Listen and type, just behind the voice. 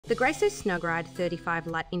The Graco SnugRide 35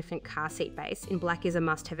 Lite Infant Car Seat base in black is a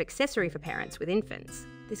must-have accessory for parents with infants.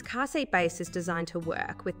 This car seat base is designed to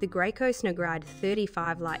work with the Graco SnugRide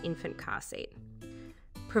 35 Lite Infant Car Seat,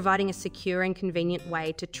 providing a secure and convenient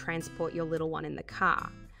way to transport your little one in the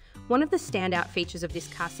car. One of the standout features of this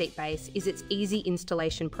car seat base is its easy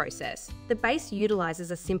installation process. The base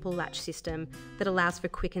utilises a simple latch system that allows for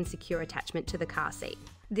quick and secure attachment to the car seat.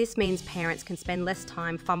 This means parents can spend less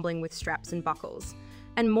time fumbling with straps and buckles,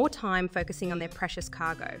 and more time focusing on their precious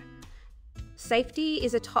cargo. Safety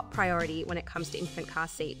is a top priority when it comes to infant car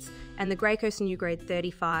seats, and the Graco SnugRide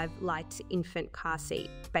 35 Lite Infant Car Seat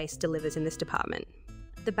base delivers in this department.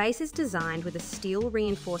 The base is designed with a steel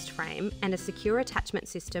reinforced frame and a secure attachment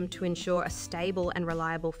system to ensure a stable and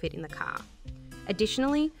reliable fit in the car.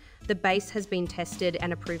 Additionally, the base has been tested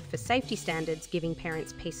and approved for safety standards, giving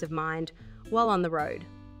parents peace of mind while on the road.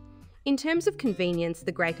 In terms of convenience,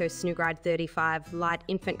 the Graco SnugRide 35 Lite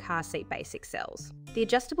Infant Car Seat base excels. The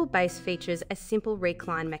adjustable base features a simple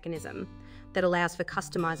recline mechanism that allows for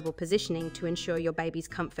customisable positioning to ensure your baby's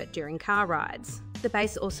comfort during car rides. The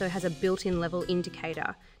base also has a built-in level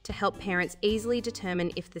indicator to help parents easily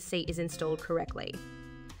determine if the seat is installed correctly.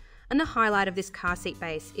 And the highlight of this car seat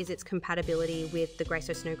base is its compatibility with the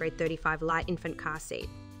Graco SnugRide 35 Lite Infant Car Seat.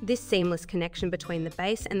 This seamless connection between the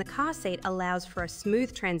base and the car seat allows for a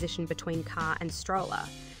smooth transition between car and stroller,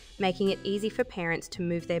 making it easy for parents to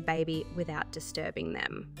move their baby without disturbing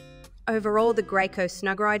them. Overall, the Graco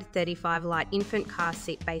SnugRide 35 Lite Infant Car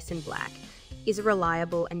Seat base in black is a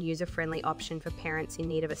reliable and user-friendly option for parents in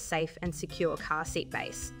need of a safe and secure car seat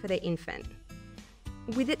base for their infant.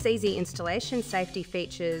 With its easy installation, safety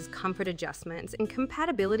features, comfort adjustments, and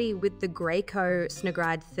compatibility with the Graco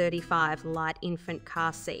SnugRide 35 Lite Infant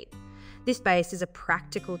Car Seat, this base is a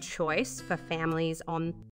practical choice for families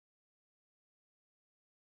on